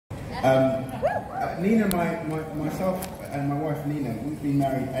Nina, myself and my wife Nina, we've been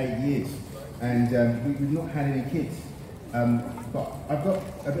married 8 years, and we've not had any kids. But I've got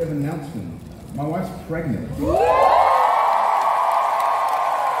a bit of an announcement. My wife's pregnant. We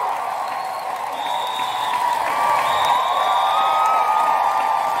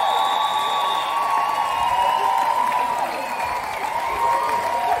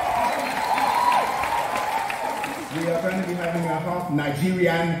are going to be having a half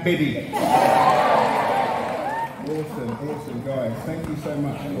Nigerian baby. Awesome guys. Thank you so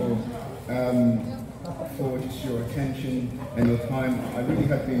much for just your attention and your time. I really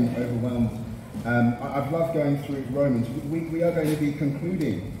have been overwhelmed. I've loved going through Romans. We are going to be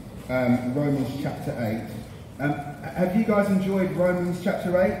concluding Romans chapter 8. Have you guys enjoyed Romans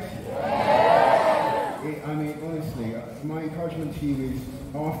chapter 8? I mean, honestly, my encouragement to you is,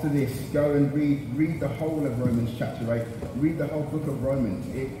 after this, go and read the whole of Romans chapter 8. Read the whole book of Romans.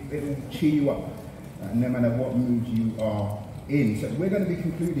 It will cheer you up, no matter what mood you are in. So we're going to be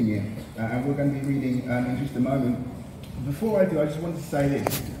concluding it, and we're going to be reading in just a moment. Before I do, I just want to say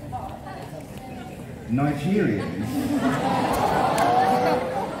this. Nigerians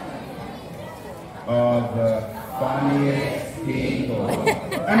are the funniest people.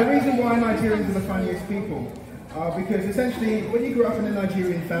 And the reason why Nigerians are the funniest people are because essentially, when you grew up in a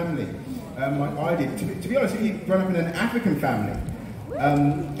Nigerian family, like I did, to be honest, if you've grown up in an African family,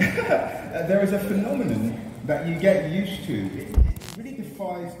 there is a phenomenon that you get used to. It really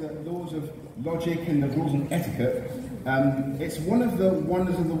defies the laws of logic and the rules of etiquette. It's one of the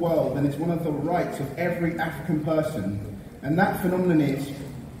wonders of the world, and it's one of the rights of every African person, and that phenomenon is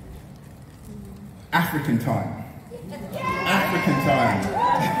African time. African time.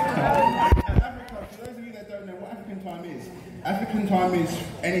 For those of you that don't know what African time is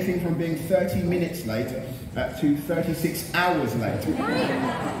anything from being 30 minutes late to 36 hours late.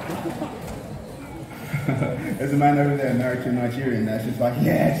 There's a man over there married to a Nigerian that's just like,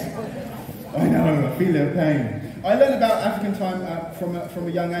 yes, I know, I feel their pain. I learned about African time from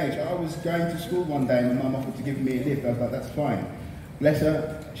a young age. I was going to school one day and my mum offered to give me a lift. I was like, that's fine. Bless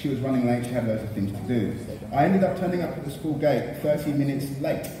her, she was running late, she had loads of things to do. I ended up turning up at the school gate 30 minutes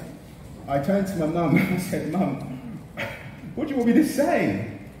late. I turned to my mum and I said, Mum, what do you want me to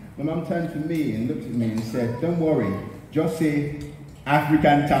say? My mum turned to me and looked at me and said, don't worry, just say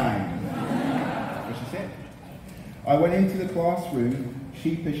African time. That's what she said. I went into the classroom,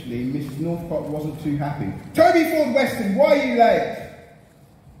 sheepishly. Mrs. Northcott wasn't too happy. Tobi Ford Weston, why are you late?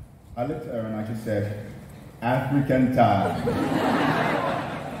 I looked at her and I just said, African time.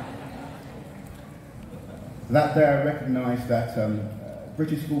 That day I recognised that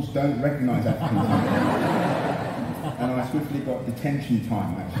British schools don't recognise African time. And I swiftly got detention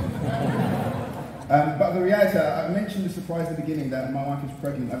time, actually. But the reality, I mentioned the surprise at the beginning that my wife is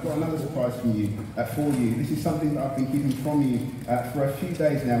pregnant. I've got another surprise for you. This is something that I've been keeping from you for a few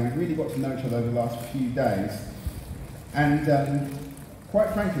days now. We've really got to know each other over the last few days. And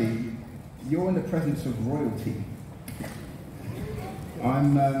quite frankly, you're in the presence of royalty.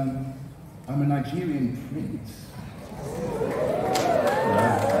 I'm a Nigerian prince.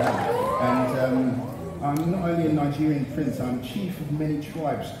 And I'm not only a Nigerian prince, I'm chief of many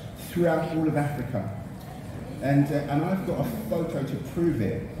tribes throughout all of Africa. And I've got a photo to prove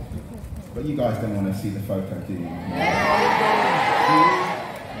it. But you guys don't want to see the photo, do you?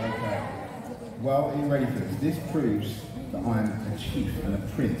 Okay. Well, are you ready for this? This proves that I'm a chief and a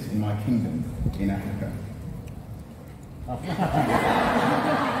prince in my kingdom in Africa.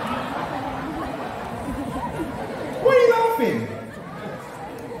 What are you laughing?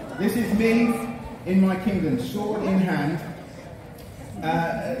 This is me in my kingdom, sword in hand.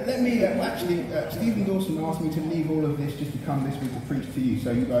 Stephen Dawson asked me to leave all of this just to come this week to preach to you,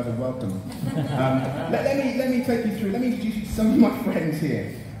 so you guys are welcome. Let me take you through, let me introduce you to some of my friends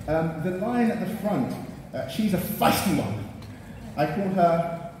here. The lion at the front, she's a feisty one. I call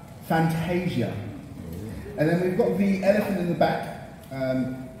her Fantasia. And then we've got the elephant in the back.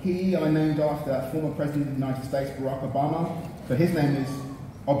 He I named after former President of the United States, Barack Obama. So his name is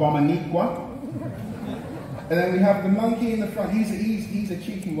Obama-Nikwa. And then we have the monkey in the front. He's a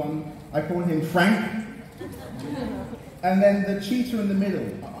cheeky one. I call him Frank. And then the cheetah in the middle.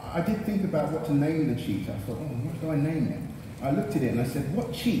 I did think about what to name the cheetah. I thought, what do I name it? I looked at it and I said,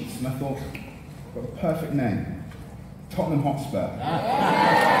 what cheats? And I thought, got a perfect name. Tottenham Hotspur.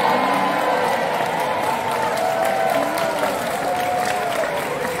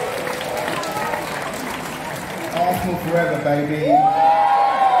 Arsenal forever, baby.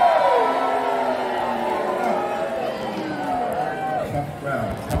 Tough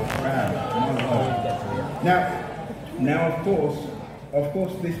crowd. Now, of course, of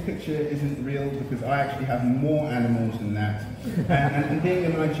course, this picture isn't real because I actually have more animals than that. And being a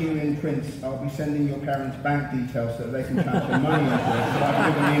Nigerian prince, I'll be sending your parents' bank details so that they can transfer money into it so I can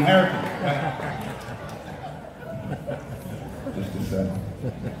give them the inheritance. Just to say,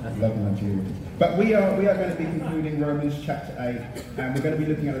 love Nigeria. But we are going to be concluding Romans chapter 8, and we're going to be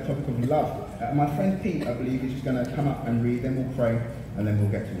looking at the topic of love. My friend Pete, I believe, is just going to come up and read, then we'll pray, and then we'll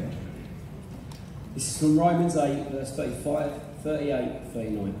get to it. This is from Romans 8, verse 35, 38,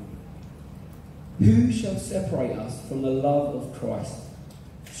 39. Who shall separate us from the love of Christ?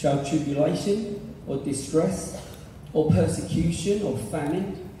 Shall tribulation, or distress, or persecution, or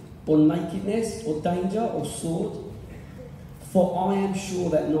famine, or nakedness, or danger, or sword? For I am sure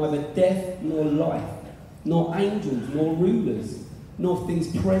that neither death, nor life, nor angels, nor rulers, nor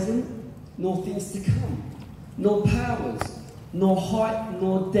things present, nor things to come, nor powers, nor height,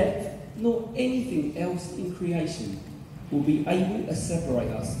 nor depth, nor anything else in creation will be able to separate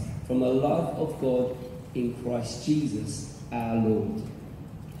us from the love of God in Christ Jesus our Lord.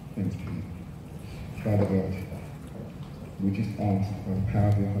 Thank you. Father God, we just ask by the power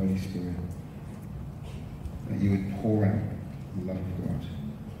of your Holy Spirit that you would pour out the love of God.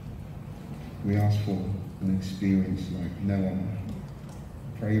 We ask for an experience like no other.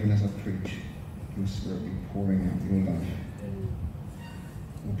 Pray even as I preach, your Spirit be pouring out your love.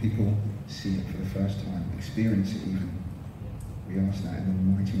 Will people see it for the first time, experience it even? We ask that in the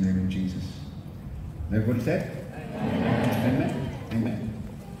mighty name of Jesus. And everybody said? Amen. Amen.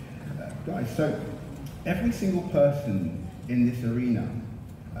 Guys, so every single person in this arena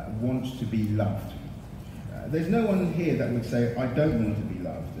wants to be loved. There's no one here that would say, I don't want to be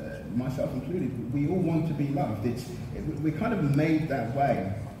loved, myself included. We all want to be loved. We're kind of made that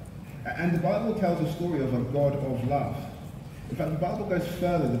way. And the Bible tells a story of a God of love. In fact, the Bible goes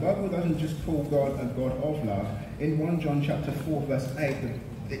further. The Bible doesn't just call God a God of love. In 1 John chapter 4, verse 8,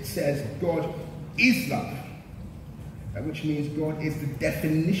 it says God is love, which means God is the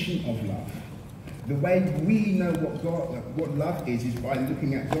definition of love. The way we know what love is by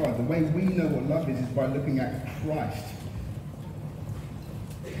looking at God. The way we know what love is by looking at Christ.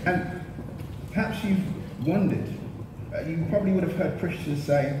 And perhaps you've wondered, you probably would have heard Christians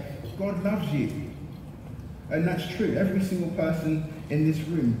say, God loves you. And that's true. Every single person in this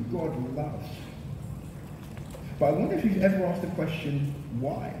room, God loves. But I wonder if you've ever asked the question,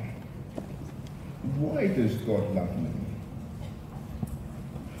 why? Why does God love me?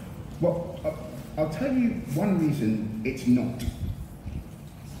 Well, I'll tell you one reason it's not.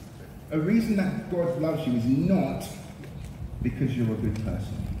 A reason that God loves you is not because you're a good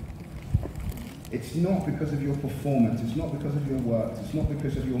person. It's not because of your performance. It's not because of your works. It's not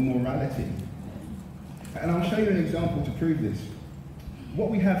because of your morality. And I'll show you an example to prove this. What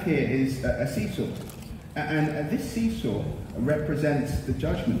we have here is a seesaw. And this seesaw represents the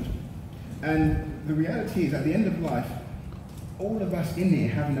judgment. And the reality is, at the end of life, all of us in here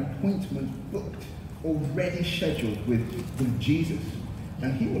have an appointment booked, already scheduled with Jesus.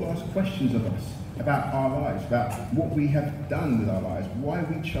 And he will ask questions of us about our lives, about what we have done with our lives, why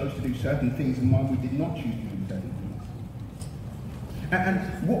we chose to do certain things and why we did not choose to do certain things. And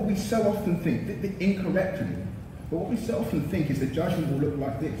what we so often think, incorrectly, but what we so often think is the judgment will look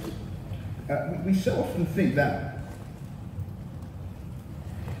like this. We so often think that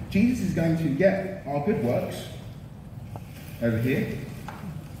Jesus is going to get our good works over here.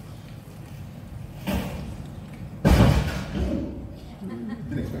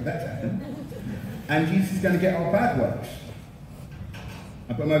 Didn't expect that to happen. And Jesus is going to get our bad works.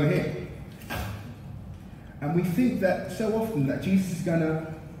 I put them over here. And we think that so often that Jesus is going to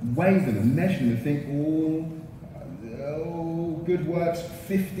weigh them and measure them and think, oh, good works,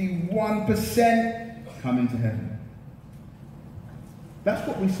 51% come into heaven. That's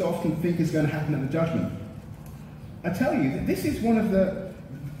what we so often think is going to happen at the judgment. I tell you, that this is one of the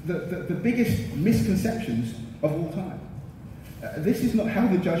biggest misconceptions of all time. This is not how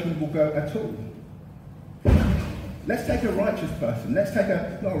the judgment will go at all. Let's take a righteous person. Let's take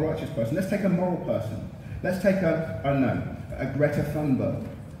not a righteous person. Let's take a moral person. Let's take a Greta Thunberg.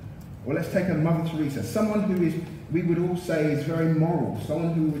 Or let's take a Mother Teresa. Someone who we would all say is very moral.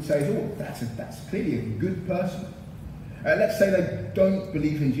 Someone who would say, oh, that's clearly a good person. Let's say they don't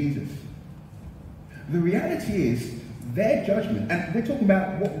believe in Jesus. The reality is, their judgment, and we're talking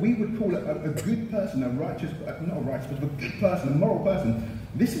about what we would call a good person, a righteous, not a righteous, but a good person, a moral person.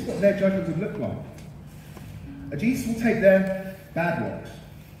 This is what their judgment would look like. Jesus will take their bad works.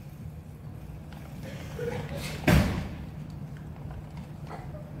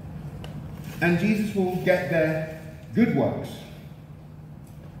 And Jesus will get their good works.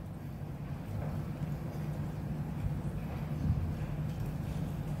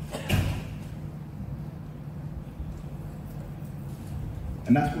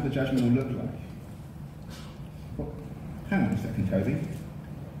 And that's what the judgment will look like. Well, hang on a second, Tobi.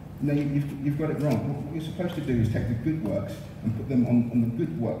 No, you've got it wrong. What you're supposed to do is take the good works and put them on the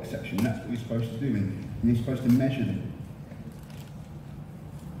good work section. That's what you're supposed to do, and you're supposed to measure them.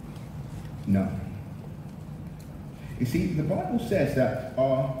 No. You see, the Bible says that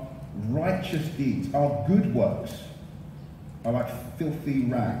our righteous deeds, our good works, are like filthy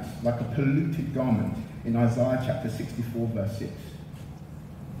rags, like a polluted garment in Isaiah chapter 64, verse 6.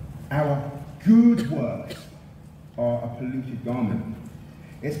 Our good works are a polluted garment.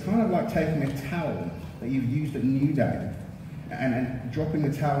 It's kind of like taking a towel that you've used at Newday and dropping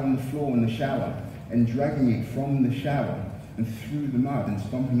the towel on the floor in the shower and dragging it from the shower and through the mud and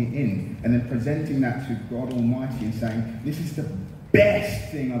stomping it in and then presenting that to God Almighty and saying, this is the best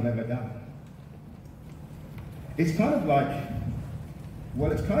thing I've ever done. It's kind of like,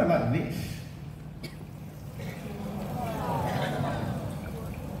 well, it's kind of like this.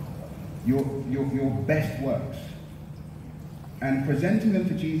 Your best works. And presenting them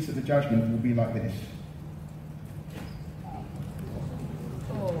to Jesus at the judgment will be like this.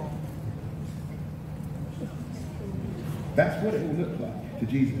 That's what it will look like to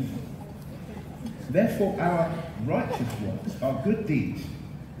Jesus. Therefore, our righteous works, our good deeds,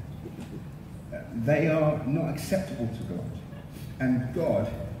 they are not acceptable to God. And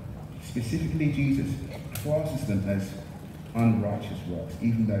God, specifically Jesus, classes them as unrighteous works,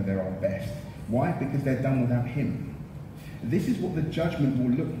 even though they're our best. Why? Because they're done without Him. This is what the judgment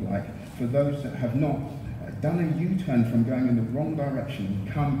will look like for those that have not done a U-turn from going in the wrong direction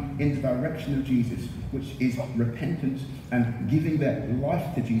and come in the direction of Jesus, which is repentance and giving their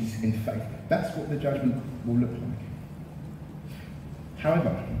life to Jesus in faith. That's what the judgment will look like.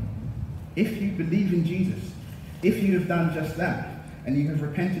 However, if you believe in Jesus, if you have done just that, and you have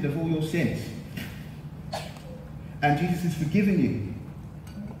repented of all your sins, and Jesus has forgiven you,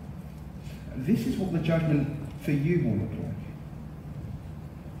 this is what the judgment for you will look like.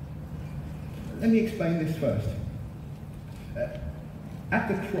 Let me explain this first. At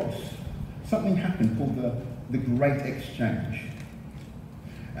the cross, something happened called the Great Exchange.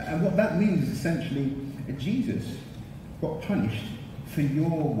 And what that means is essentially Jesus got punished for your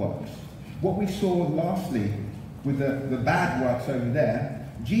works. What we saw lastly with the bad works over there,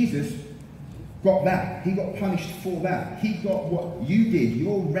 Jesus got that. He got punished for that. He got what you did,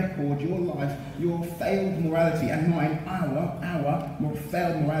 your record, your life, your failed morality, and mine, our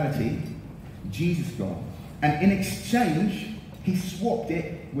failed morality, Jesus got. And in exchange, He swapped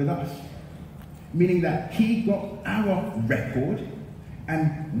it with us. Meaning that He got our record,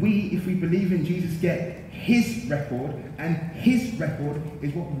 and we, if we believe in Jesus, get His record, and His record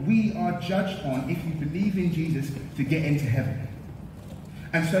is what we are judged on if you believe in Jesus to get into heaven.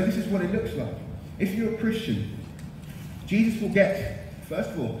 And so this is what it looks like. If you're a Christian, Jesus will get, first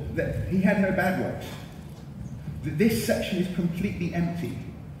of all, that He had no bad works. This section is completely empty.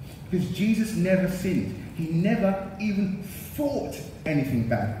 Because Jesus never sinned. He never even thought anything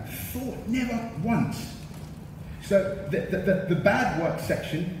bad. Never once. So the bad work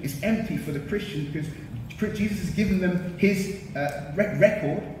section is empty for the Christian because Jesus has given them His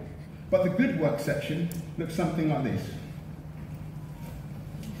record. But the good work section looks something like this.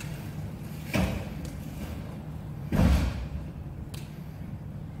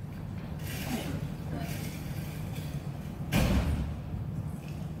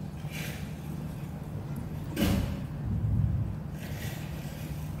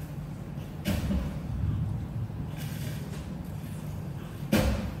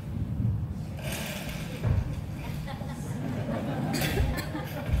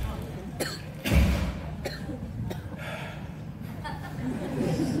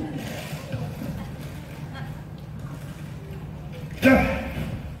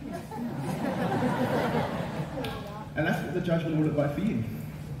 And that's what the judgment will look like for you,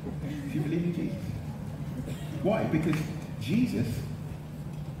 if you believe in Jesus. Why? Because Jesus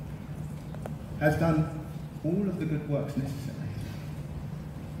has done all of the good works necessary.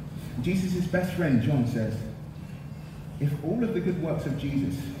 Jesus' best friend, John, says, if all of the good works of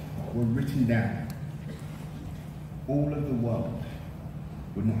Jesus were written down, all of the world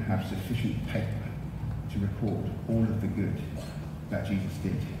would not have sufficient paper to record all of the good that Jesus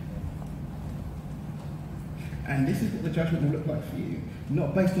did. And this is what the judgment will look like for you,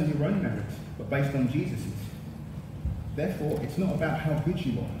 not based on your own merits, but based on Jesus's. Therefore, it's not about how good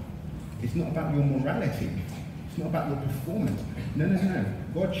you are. It's not about your morality. It's not about your performance. No.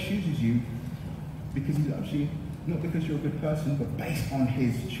 God chooses you because He loves you, not because you're a good person, but based on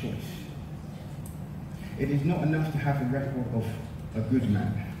His choice. It is not enough to have the record of a good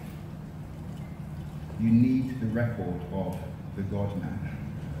man. You need the record of the God man.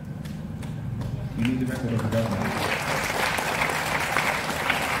 You need the record of the government.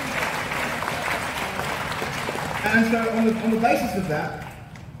 And so on the basis of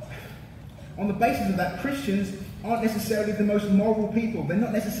that, Christians aren't necessarily the most moral people. They're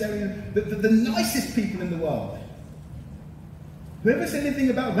not necessarily the nicest people in the world. Whoever said anything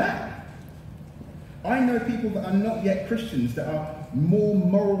about that? I know people that are not yet Christians that are more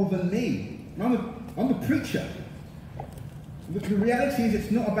moral than me. I'm a preacher. The reality is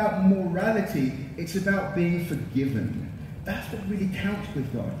it's not about morality, it's about being forgiven. That's what really counts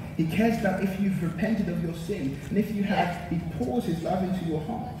with God. He cares about if you've repented of your sin, and if you have, he pours his love into your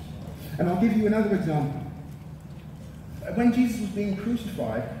heart. And I'll give you another example. When Jesus was being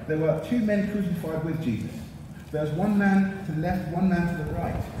crucified, there were two men crucified with Jesus. There was one man to the left, one man to the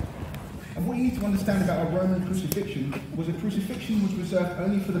right. And what you need to understand about a Roman crucifixion was a crucifixion was reserved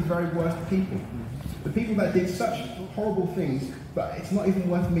only for the very worst people. The people that did such horrible things, but it's not even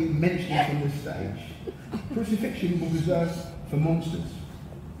worth me mentioning from this stage. Crucifixion was reserved for monsters.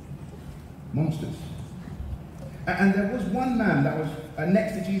 Monsters. And there was one man that was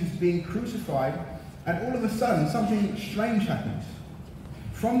next to Jesus being crucified, and all of a sudden something strange happens.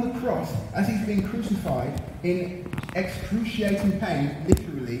 From the cross, as he's being crucified in excruciating pain,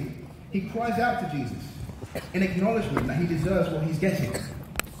 literally, he cries out to Jesus in acknowledgement that he deserves what he's getting.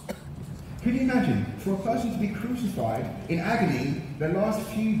 Can you imagine, for a person to be crucified in agony, their last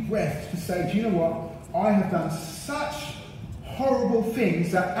few breaths to say, do you know what, I have done such horrible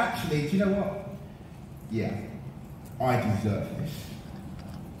things that actually, do you know what, yeah, I deserve this.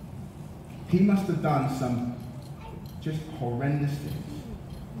 He must have done some just horrendous things.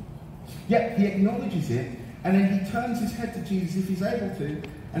 Yet he acknowledges it, and then he turns his head to Jesus, if he's able to,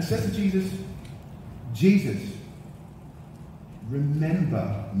 and says to Jesus, Jesus,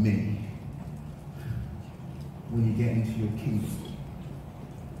 remember me when you get into your kingdom.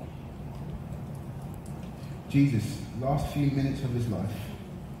 Jesus, last few minutes of his life,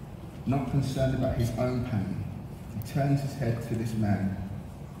 not concerned about his own pain, he turns his head to this man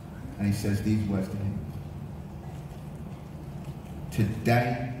and he says these words to him.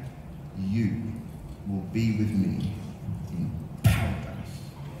 Today you will be with me in paradise.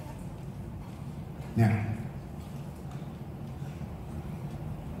 Now,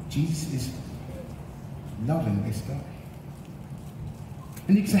 Jesus is loving this guy.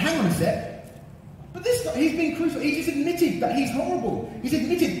 And you can say, hang on a sec, but this guy, he's been crucified, he just admitted that he's horrible. He's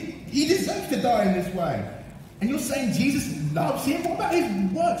admitted he deserves to die in this way. And you're saying Jesus loves him? What about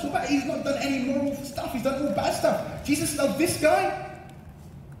his works? What about he's not done any moral stuff? He's done all bad stuff. Jesus loves this guy?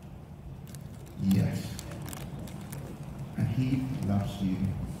 Yes. And he loves you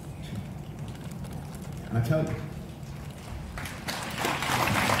too. And I tell you,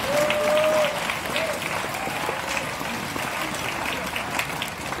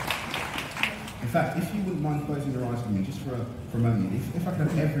 in fact, if you wouldn't mind closing your eyes with me just for a moment, if I could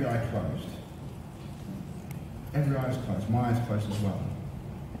have every eye closed. Every eye is closed, my eyes closed as well.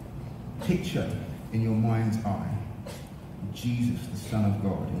 Picture in your mind's eye Jesus, the Son of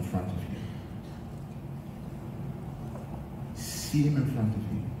God, in front of you. See him in front of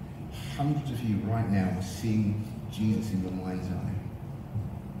you. Hundreds of you right now are seeing Jesus in your mind's eye.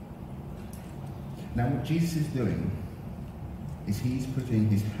 Now what Jesus is doing is he's putting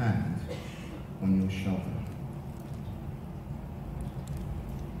his hand on your shoulder.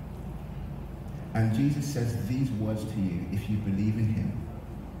 And Jesus says these words to you if you believe in him.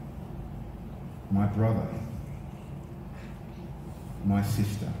 My brother, my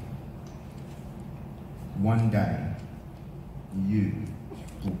sister, one day you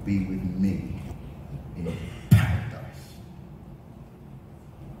will be with me in paradise.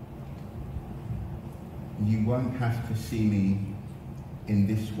 You won't have to see me in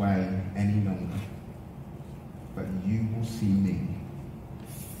this way any longer, but you will see me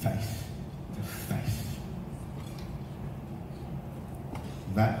face to face.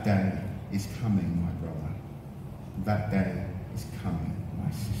 That day is coming, my brother. That day is coming,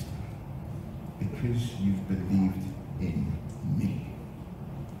 my sister, because you've believed in me.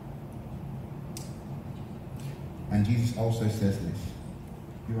 And Jesus also says this.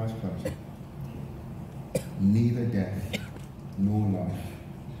 Your eyes closed. Neither death, nor life,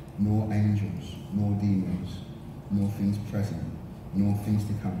 nor angels, nor demons, nor things present, nor things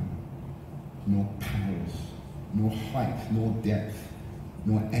to come, nor powers, nor height, nor depth,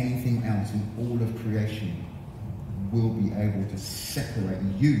 nor anything else in all of creation will be able to separate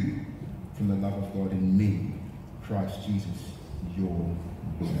you from the love of God in me, Christ Jesus, your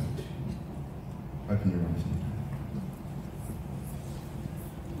Lord. Open your eyes now.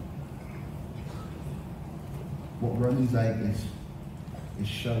 What Romans 8 is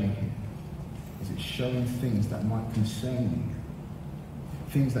showing here is it showing things that might concern you,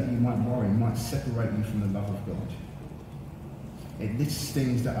 things that you might worry, might separate you from the love of God. It lists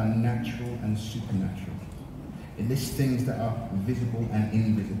things that are natural and supernatural. It lists things that are visible and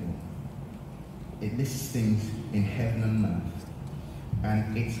invisible. It lists things in heaven and earth.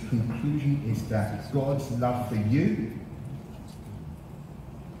 And its conclusion is that God's love for you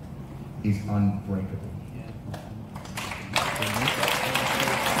is unbreakable.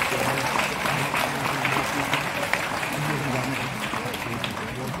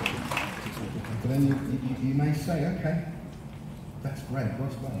 But then you may say, okay, that's great,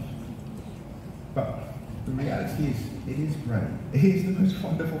 God's love. But the reality is, it is great. It is the most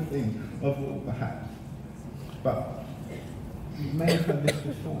wonderful thing of all, perhaps. But you may have heard this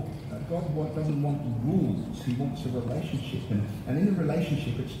before. God doesn't want rules, he wants a relationship. And in a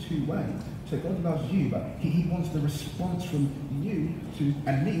relationship, it's two ways. So God loves you, but he wants the response from you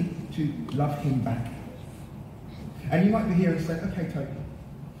and me to love him back. And you might be here and say, okay, Tobi,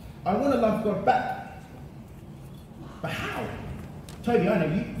 I want to love God back. But how? Tobi, I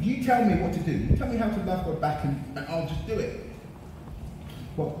know, you tell me what to do. You tell me how to love God back and I'll just do it.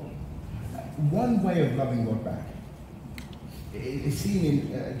 Well, one way of loving God back is seen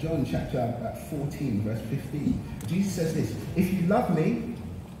in John chapter 14, verse 15. Jesus says this, if you love me,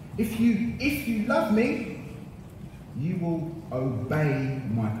 if you love me, you will obey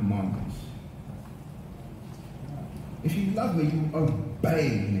my commandments. If you love me, you will obey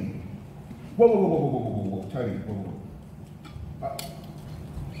me. Whoa, Tobi, whoa.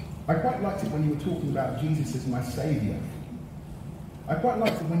 I quite liked it when you were talking about Jesus as my saviour. I quite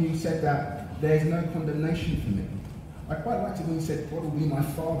liked it when you said that there's no condemnation for me. I quite liked it when you said God will be my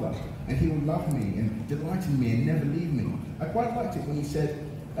Father and he will love me and delight in me and never leave me. I quite liked it when you said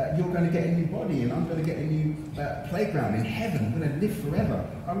you're going to get a new body and I'm going to get a new playground in heaven. I'm going to live forever.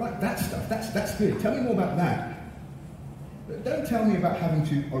 I like that stuff. That's good. Tell me more about that. But don't tell me about having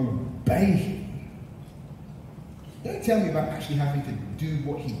to obey him. Don't tell me about actually having to do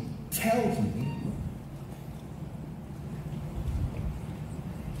what he tells me.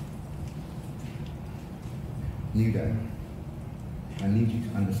 Newday, I need you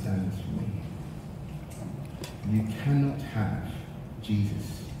to understand this for me. You cannot have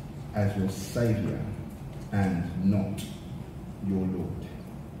Jesus as your Saviour and not your Lord.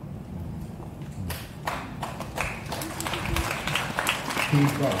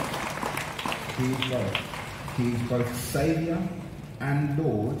 He's both. He is both. He is both Saviour and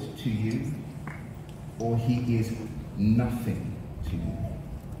Lord to you, or he is nothing to you.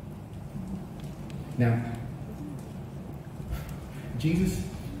 Now, Jesus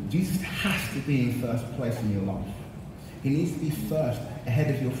has to be in first place in your life. He needs to be first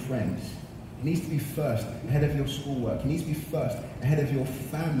ahead of your friends. He needs to be first ahead of your schoolwork. He needs to be first ahead of your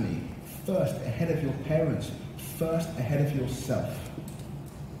family. First ahead of your parents. First ahead of yourself.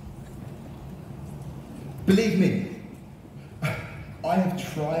 Believe me, I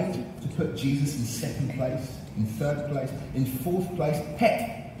have tried to put Jesus in second place, in third place, in fourth place.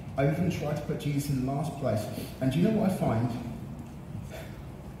 Heck, I even tried to put Jesus in last place. And do you know what I find?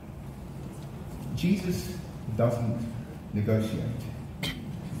 Jesus doesn't negotiate.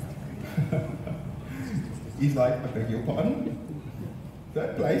 He's like, I beg your pardon?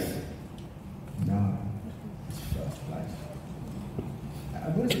 Third place? No, it's first place.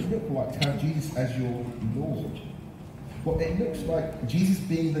 And what does it look like to have Jesus as your Lord? Well, it looks like Jesus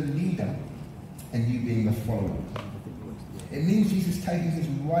being the leader and you being the follower. It means Jesus taking his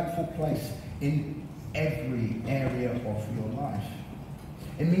rightful place in every area of your life.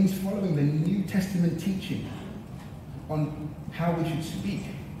 It means following the New Testament teaching on how we should speak,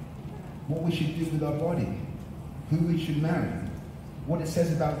 what we should do with our body, who we should marry, what it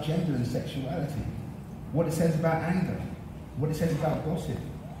says about gender and sexuality, what it says about anger, what it says about gossip.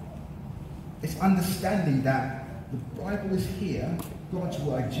 It's understanding that the Bible is here, God's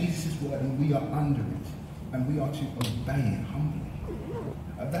word, Jesus' word, and we are under it, and we are to obey it humbly.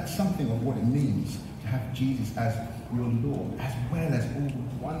 That's something of what it means to have Jesus as your Lord, as well as all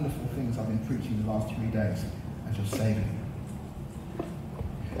the wonderful things I've been preaching the last 3 days as your Saviour.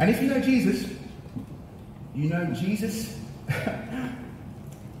 And if you know Jesus, you know Jesus,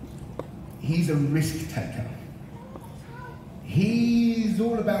 he's a risk taker. He's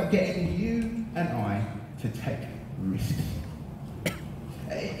all about getting you and I to take risks.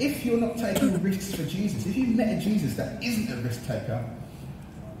 If you're not taking risks for Jesus, if you've met a Jesus that isn't a risk taker,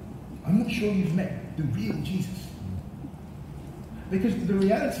 I'm not sure you've met the real Jesus. Because the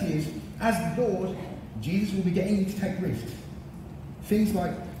reality is, as Lord, Jesus will be getting you to take risks. Things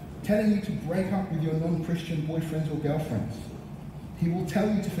like telling you to break up with your non-Christian boyfriends or girlfriends. He will tell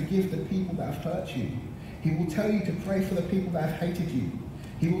you to forgive the people that have hurt you. He will tell you to pray for the people that have hated you.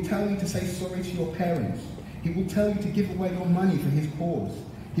 He will tell you to say sorry to your parents. He will tell you to give away your money for his cause.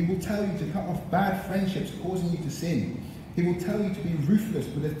 He will tell you to cut off bad friendships causing you to sin. He will tell you to be ruthless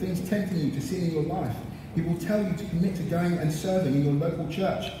with the things tempting you to sin in your life. He will tell you to commit to going and serving in your local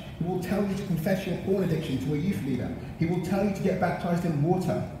church. He will tell you to confess your porn addiction to a youth leader. He will tell you to get baptized in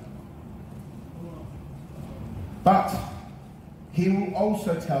water. But he will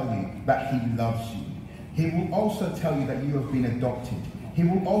also tell you that he loves you. He will also tell you that you have been adopted. He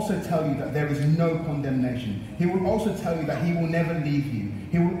will also tell you that there is no condemnation. He will also tell you that he will never leave you.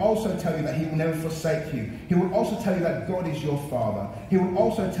 He will also tell you that he will never forsake you. He will also tell you that God is your Father. He will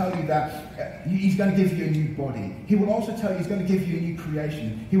also tell you that he's going to give you a new body. He will also tell you he's going to give you a new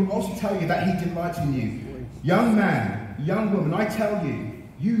creation. He will also tell you that he delights in you. Young man, young woman, I tell you,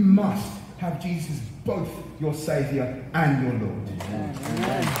 you must have Jesus as both your Saviour and your Lord.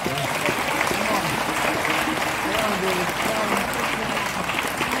 Amen.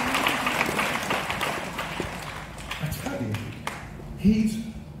 I tell you, he's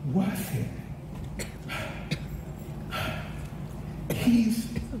worth it. He's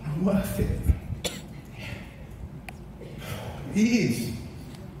worth it. He is.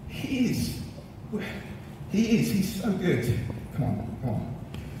 He's so good. Come on.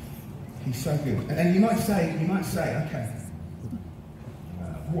 He's so good. And you might say, okay,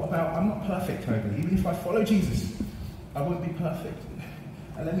 what about, I'm not perfect, Tobi. Even if I follow Jesus, I won't be perfect.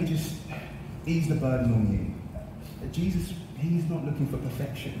 And let me just ease the burden on you. Jesus, he's not looking for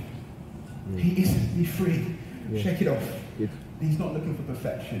perfection. He isn't. Be free. Yeah. Shake it off. Yeah. He's not looking for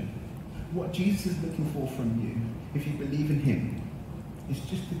perfection. What Jesus is looking for from you, if you believe in him, is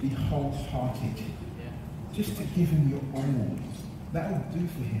just to be wholehearted. Yeah. Just to give him your all. That will do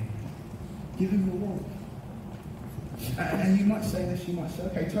for him. Give him your all. And you might say this, you might say,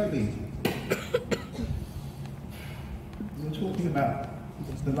 okay, Tobi, we're talking about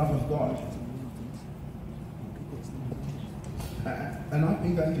the love of God. And I've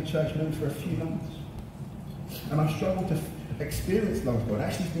been going to church now for a few months. And I've struggled to experience love of God.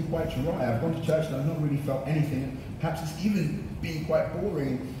 Actually, it's been quite dry. I've gone to church and I've not really felt anything. Perhaps it's even been quite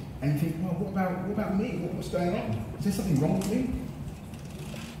boring. And you think, well, what about me? What's going on? Is there something wrong with me?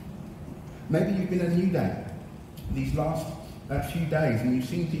 Maybe you've been at Newday these last few days and you've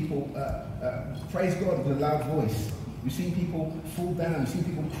seen people praise God with a loud voice. You've seen people fall down, you've seen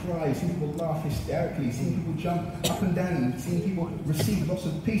people cry, you've seen people laugh hysterically, you've seen people jump up and down, you've seen people receive lots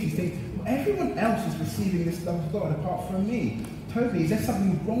of peace. You think, well, everyone else is receiving this love of God apart from me. Tobi, is there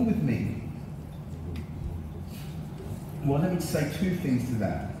something wrong with me? Well, let me say two things to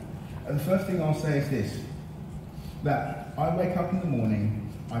that. And the first thing I'll say is this, that I wake up in the morning,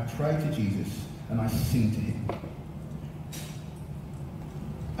 I pray to Jesus, and I sing to him.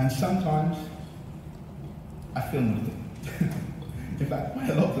 And sometimes I feel nothing. In fact, quite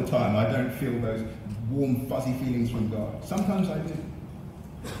a lot of the time I don't feel those warm, fuzzy feelings from God. Sometimes I do.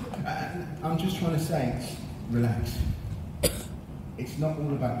 I'm just trying to say, relax. It's not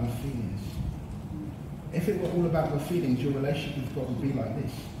all about your feelings. If it were all about your feelings, your relationship with God would be like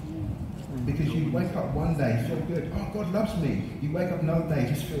this. Because you wake up one day, feel good, oh, God loves me. You wake up another day,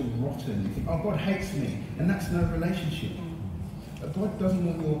 just feel rotten. You think, oh, God hates me. And that's no relationship. But God doesn't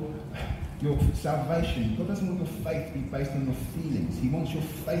want your salvation. God doesn't want your faith to be based on your feelings. He wants your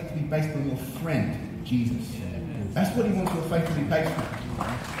faith to be based on your friend, Jesus. That's what he wants your faith to be based on.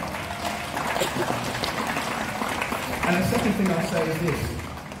 And the second thing I'll say is this,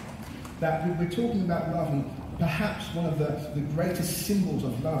 that we're talking about love, and perhaps one of the greatest symbols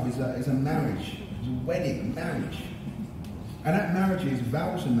of love is a marriage, is a wedding, a marriage. And at marriages,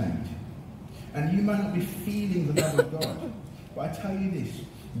 vows are made. And you might not be feeling the love of God, but I tell you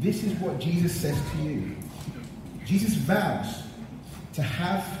this is what Jesus says to you. Jesus vows to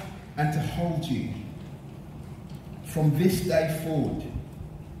have and to hold you from this day forward,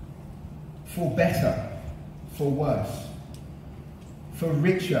 for better, for worse, for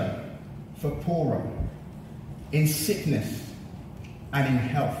richer, for poorer, in sickness and in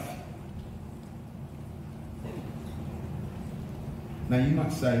health. Now you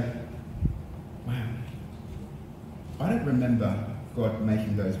might say, wow, I don't remember God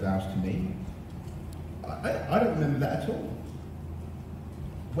making those vows to me. I don't remember that at all.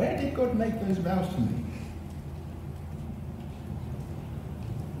 Where did God make those vows to me?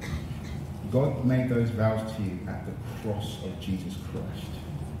 God made those vows to you at the cross of Jesus Christ.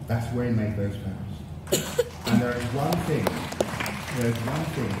 That's where he made those vows. And there is one thing, there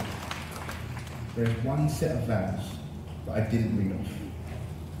is one set of vows that I didn't read off.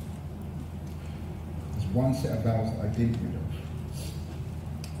 There's one set of vows that I didn't read off.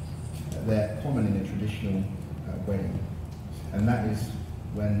 they're common in a traditional wedding. And that is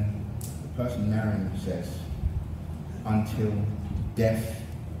when the person marrying says, "Until death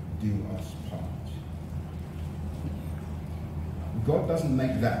do us part." God doesn't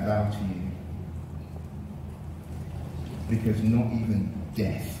make that vow to you, because not even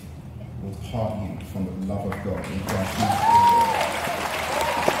death will part you from the love of God in Christ Jesus.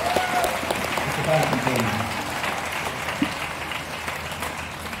 It's about continuing.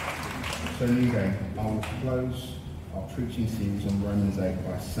 So Newday, I will close our preaching series on Romans 8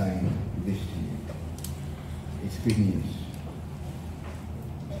 by saying this to you. It's good news.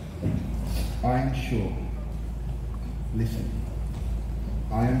 I am sure, listen,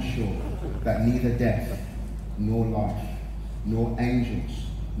 I am sure that neither death, nor life, nor angels,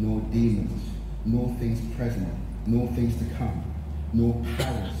 nor demons, nor things present, nor things to come, nor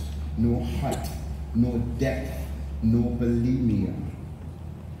powers, nor height, nor depth, nor bulimia,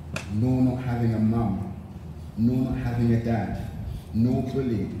 nor not having a mum, nor not having a dad, nor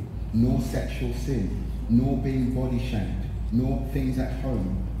bullying, nor sexual sin, nor being body shamed, nor things at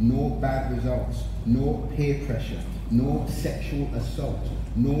home, nor bad results, nor peer pressure, nor sexual assault,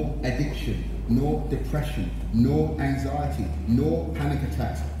 nor addiction, nor depression, nor anxiety, nor panic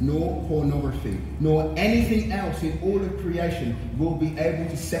attacks, nor pornography, nor anything else in all of creation will be able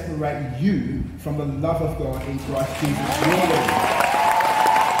to separate you from the love of God in Christ Jesus your Lord.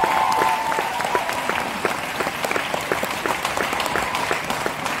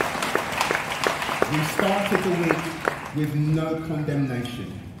 We started the week with no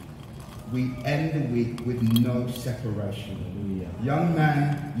condemnation. We end the week with no separation. Hallelujah. Young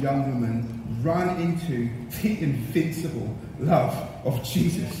man, young woman, run into the invincible love of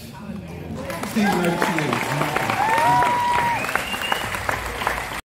Jesus. Steve, over to you.